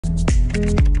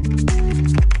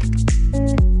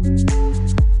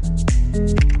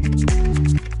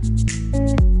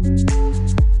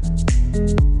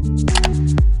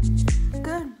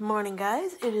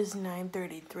guys, it is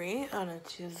 9:33 on a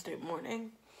Tuesday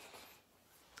morning,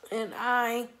 and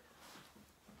I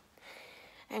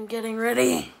am getting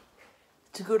ready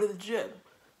to go to the gym.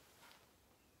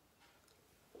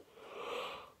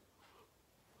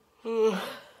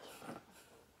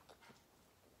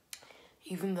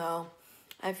 Even though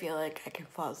I feel like I can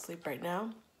fall asleep right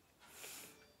now,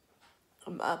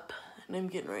 I'm up and I'm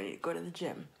getting ready to go to the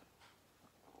gym.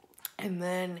 And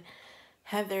then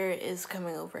Heather is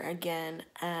coming over again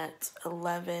at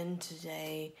 11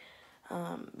 today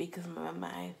because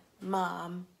my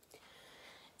mom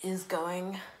is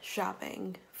going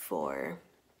shopping for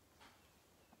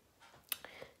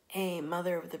a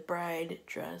Mother of the Bride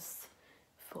dress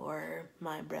for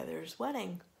my brother's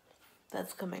wedding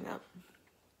that's coming up.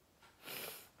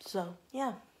 So,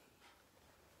 yeah.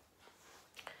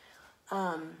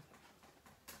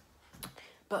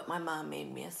 But my mom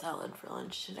made me a salad for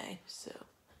lunch today, so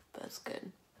that's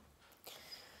good.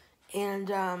 And,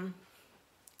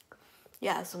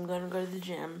 yeah, so I'm gonna go to the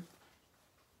gym.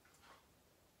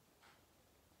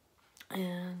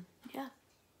 And, yeah.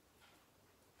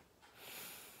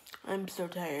 I'm so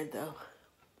tired, though.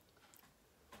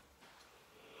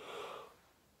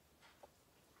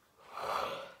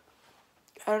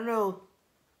 I don't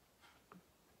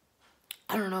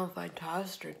know if I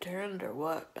tossed or turned or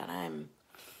what, but I'm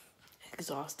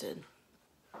exhausted.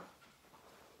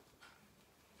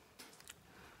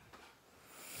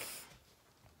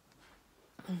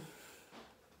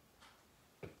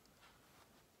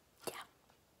 Yeah.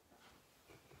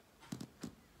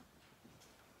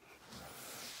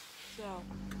 So,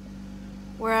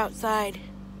 we're outside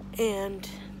and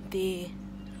the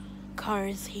car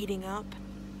is heating up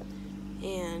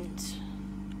and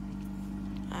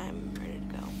I'm ready to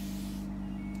go.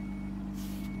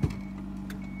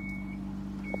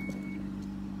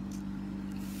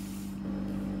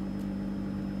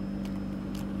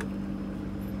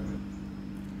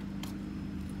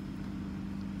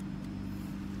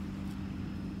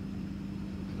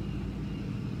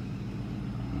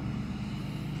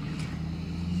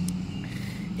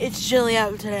 It's chilly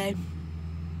out today.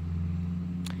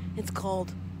 It's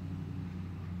cold.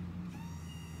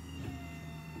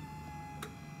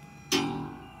 Did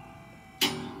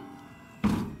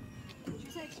you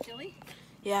say it's chilly?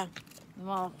 Yeah.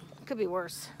 Well, it could be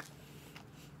worse.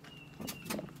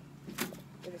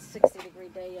 It was a 60-degree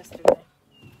day yesterday.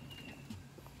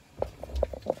 I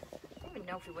don't even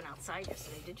know if we went outside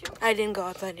yesterday, did you? I didn't go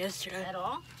outside yesterday. At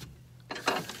all?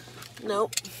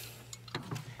 Nope.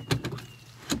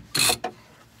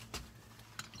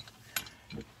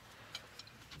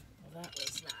 Well, that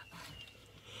was not.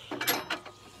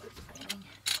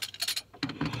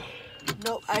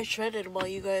 Nope, I shredded while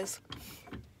you guys.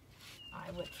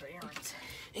 I went for errands.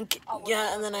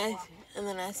 Yeah, and then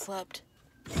I slept.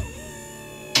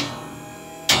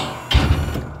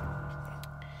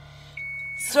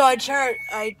 So I charged.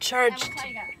 How you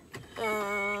got?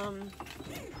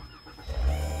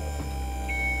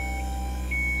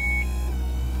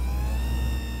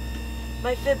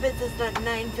 My Fitbit is at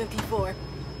 9:54.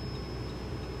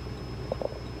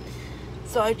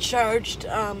 So I charged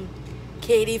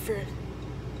Katie for.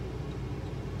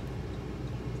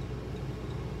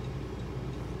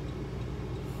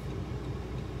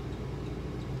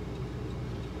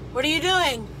 What are you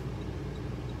doing?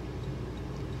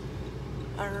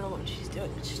 I don't know what she's doing.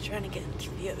 She's trying to get into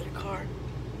the other car.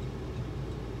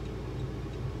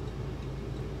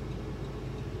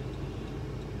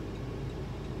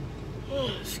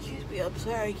 Excuse me, I'm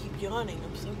sorry I keep yawning.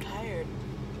 I'm so tired.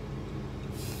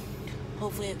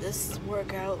 Hopefully this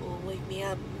workout will wake me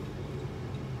up.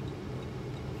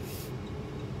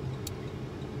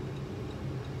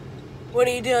 What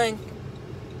are you doing?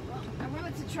 Well, I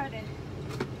wanted to try to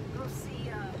go see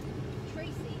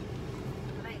Tracy,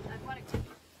 but I wanted to.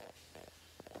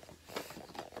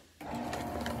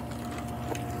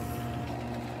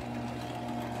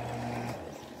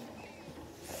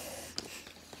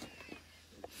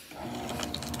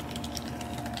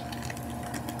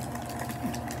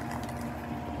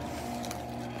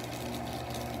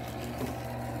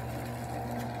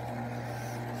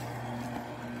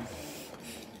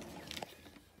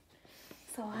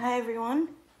 So, hi everyone.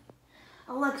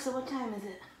 Alexa, what time is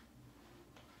it?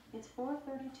 It's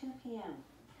 4:32 p.m.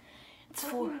 It's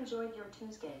Hope you enjoyed your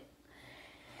Tuesday.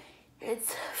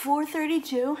 It's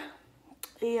 4:32,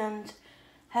 and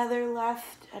Heather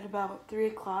left at about 3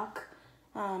 o'clock.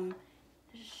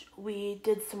 We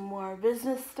did some more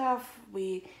business stuff.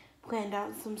 We planned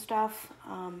out some stuff.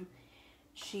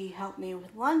 She helped me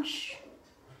with lunch.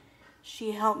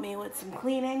 She helped me with some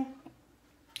cleaning,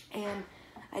 and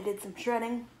I did some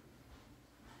shredding.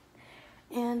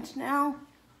 And now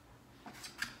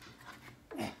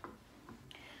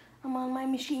I'm on my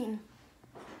machine.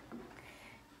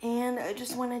 And I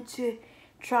just wanted to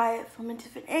try it from a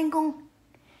different angle.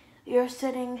 You're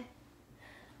sitting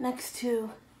next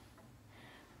to,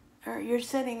 or you're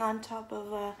sitting on top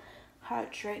of a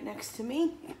hutch right next to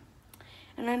me.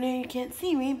 And I know you can't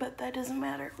see me, but that doesn't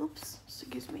matter. Oops,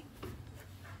 excuse me.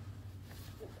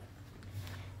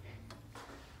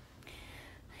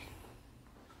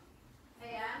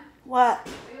 Hey, Ann? What?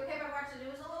 Are you okay if I watch the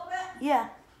news a little bit? Yeah.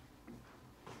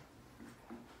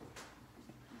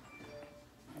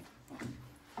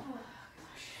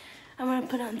 I'm gonna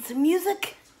put on some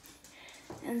music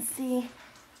and see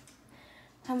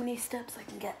how many steps I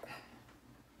can get.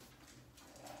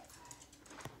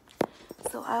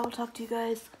 So I will talk to you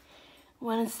guys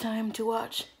when it's time to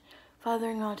watch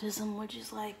Fathering Autism, which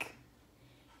is like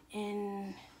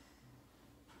in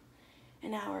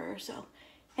an hour or so.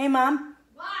 Hey, Mom.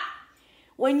 What?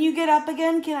 When you get up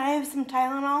again, can I have some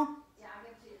Tylenol? Yeah, I'll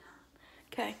give it to you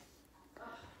now. Okay.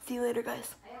 See you later,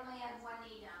 guys. I only had one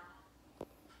knee down.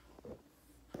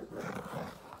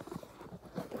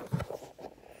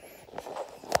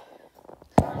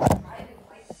 I didn't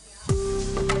wipe it down.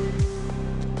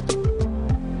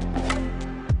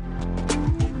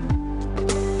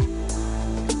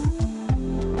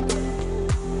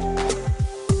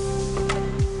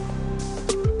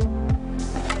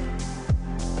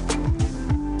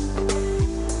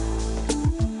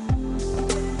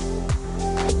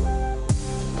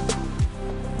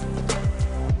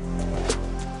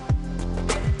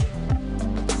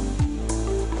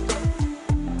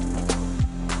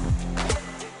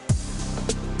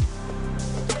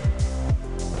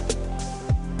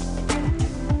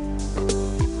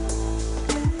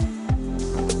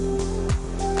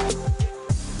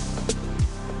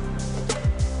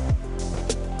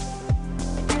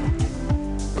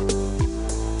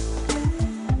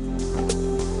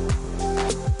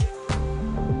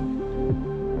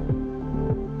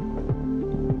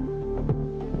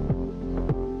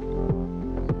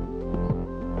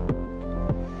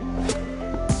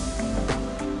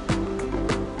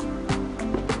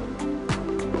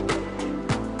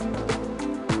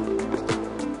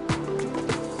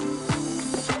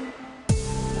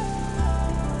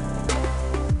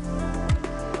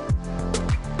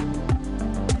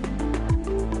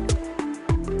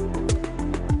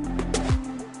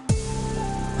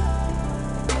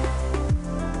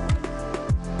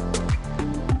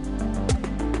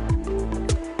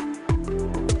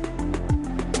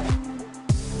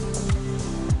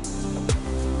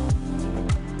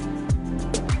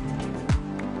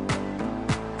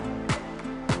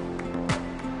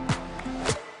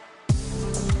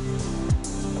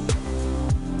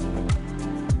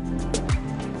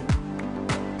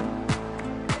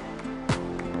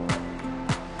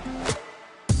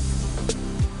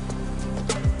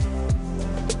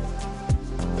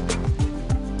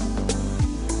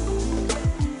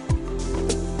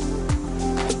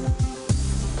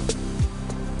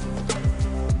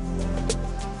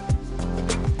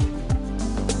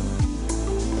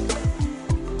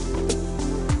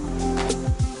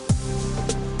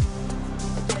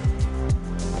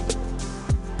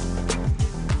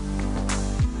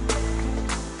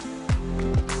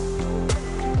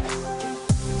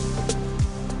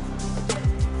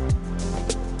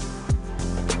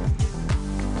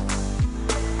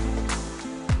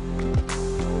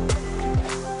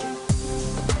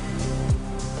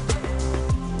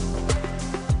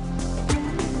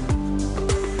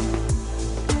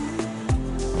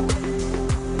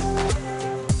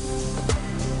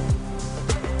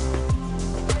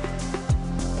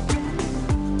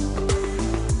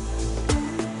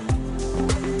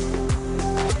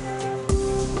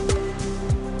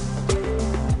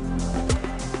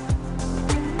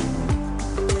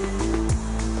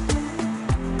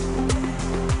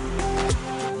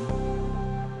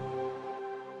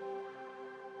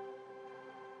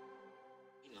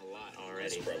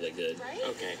 Probably good. Right?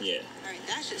 Okay. Yeah. All right,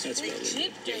 that's just That's probably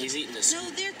good. Yeah, he's eating a scoop. No,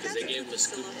 they're Because they gave him a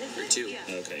scoop or two. Yeah.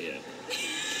 Okay, yeah.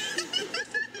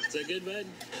 Is that good, bud?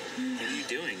 What are you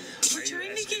doing? Why We're are you trying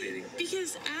to estimating? get,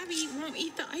 because Abby won't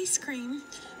eat the ice cream,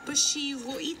 but she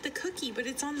will eat the cookie, but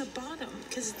it's on the bottom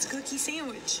because it's a cookie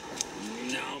sandwich.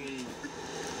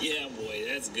 Yeah, boy,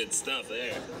 that's good stuff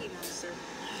there.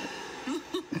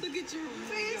 Look at your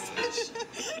face.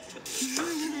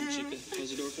 Chicken, close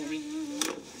the door for me.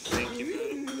 Thank you,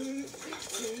 madam.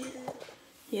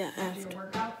 Yeah,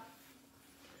 after.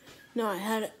 No,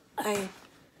 I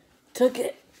took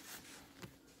it.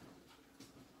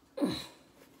 I'm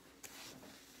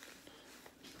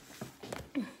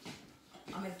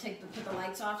gonna put the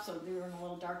lights off so we were in a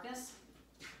little darkness?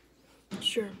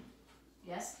 Sure.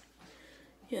 Yes?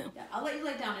 Yeah. Yeah, I'll let you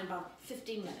lay down in about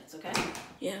 15 minutes, okay?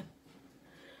 Yeah.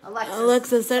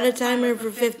 Alexa, Set a timer for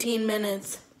 15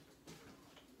 minutes.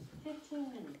 15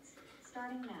 minutes,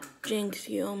 starting now. Jinx,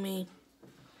 you owe me.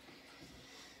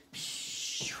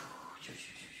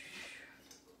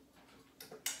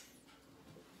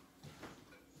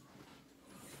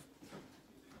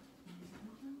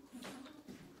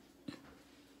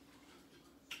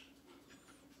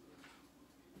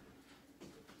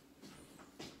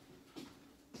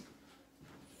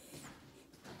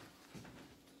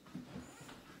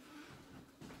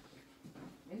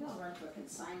 Maybe I'll run to a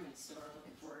consignment store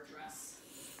looking for a dress.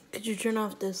 Could you turn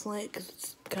off this light? Because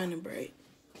it's kind of bright.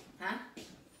 Huh?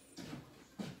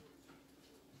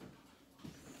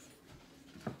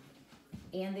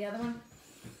 And the other one?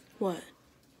 What?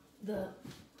 The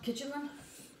kitchen one?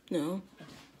 No.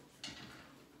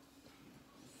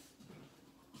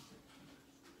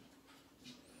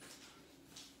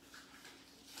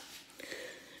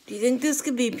 Do you think this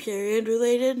could be period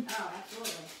related? Oh,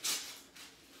 absolutely.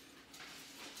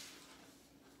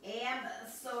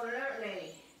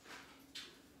 Absolutely.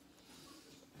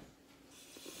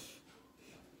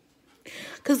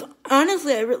 Because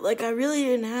honestly, I really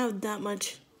didn't have that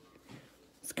much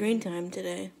screen time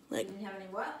today. Like, You didn't have any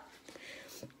what?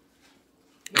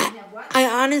 You didn't have what? I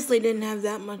honestly didn't have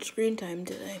that much screen time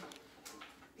today.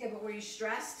 Yeah, but were you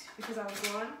stressed because I was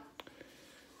gone?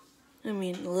 I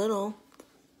mean, a little.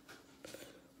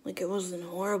 Like, it wasn't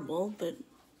horrible, but...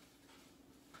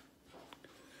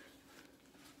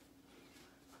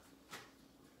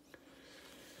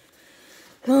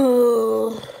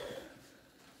 Oh.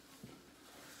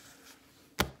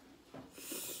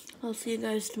 I'll see you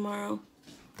guys tomorrow.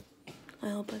 I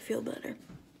hope I feel better.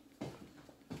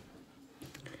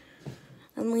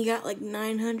 I only got like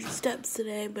 900 steps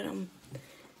today, but I'm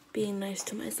being nice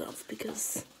to myself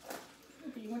because...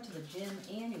 You went to the gym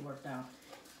and you worked out.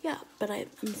 Yeah, but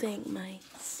I'm saying my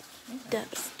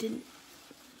steps didn't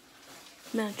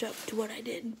match up to what I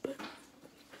did, but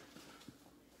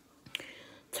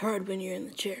it's hard when you're in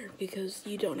the chair because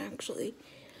you don't actually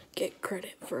get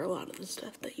credit for a lot of the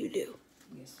stuff that you do.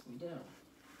 Yes, we do.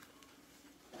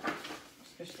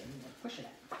 Especially when you push it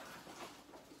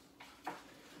at.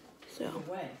 So,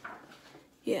 Either way.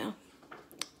 yeah.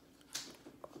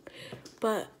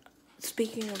 But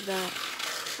speaking of that,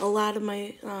 a lot of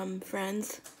my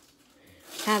friends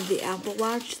have the Apple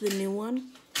Watch, the new one.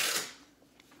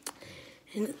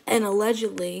 And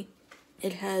allegedly,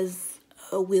 it has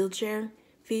a wheelchair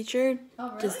feature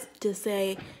Oh, really? to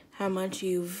say how much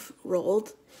you've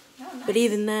rolled. Oh, nice. But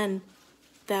even then,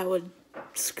 that would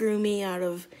screw me out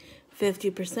of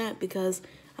 50% because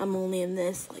I'm only in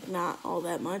this, like, not all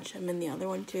that much. I'm in the other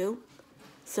one, too.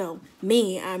 So,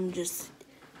 I'm just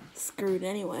screwed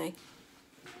anyway.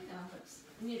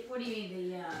 What do you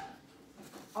mean,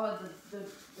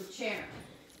 the chair?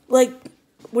 Like,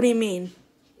 what do you mean?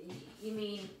 You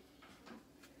mean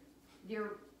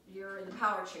you're in the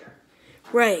power chair.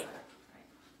 Right.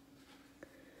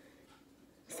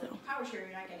 So, Power chair,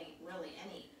 you're not getting really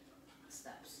any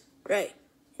steps. right.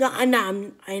 No, I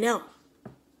know.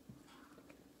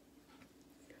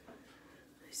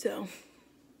 So,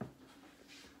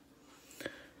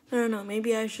 I don't know.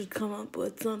 Maybe I should come up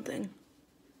with something.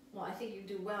 Well, I think you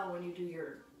do well when you do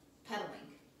your pedaling.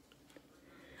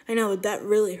 I know, but that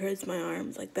really hurts my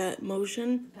arms. Like, that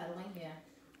motion. Pedaling, yeah.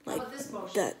 Like, How about this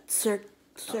motion? that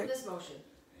How about this motion?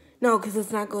 No, because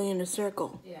it's not going in a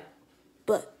circle. Yeah.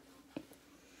 But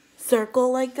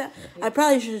circle like that, I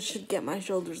probably should get my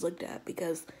shoulders looked at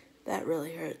because that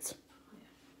really hurts.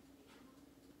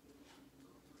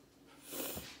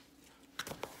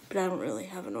 But I don't really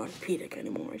have an orthopedic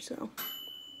anymore, so.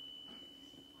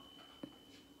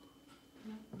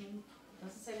 I mean,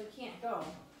 doesn't say we can't go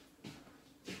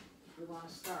if we want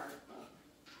to start.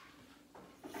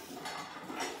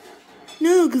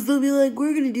 No, because they'll be like,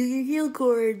 we're going to do your heel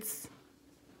cords.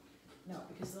 No,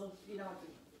 because they'll,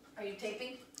 are you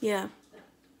taping? Yeah.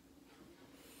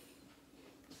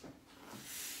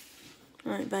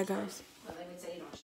 All right, bye, guys. Well, they would say you don't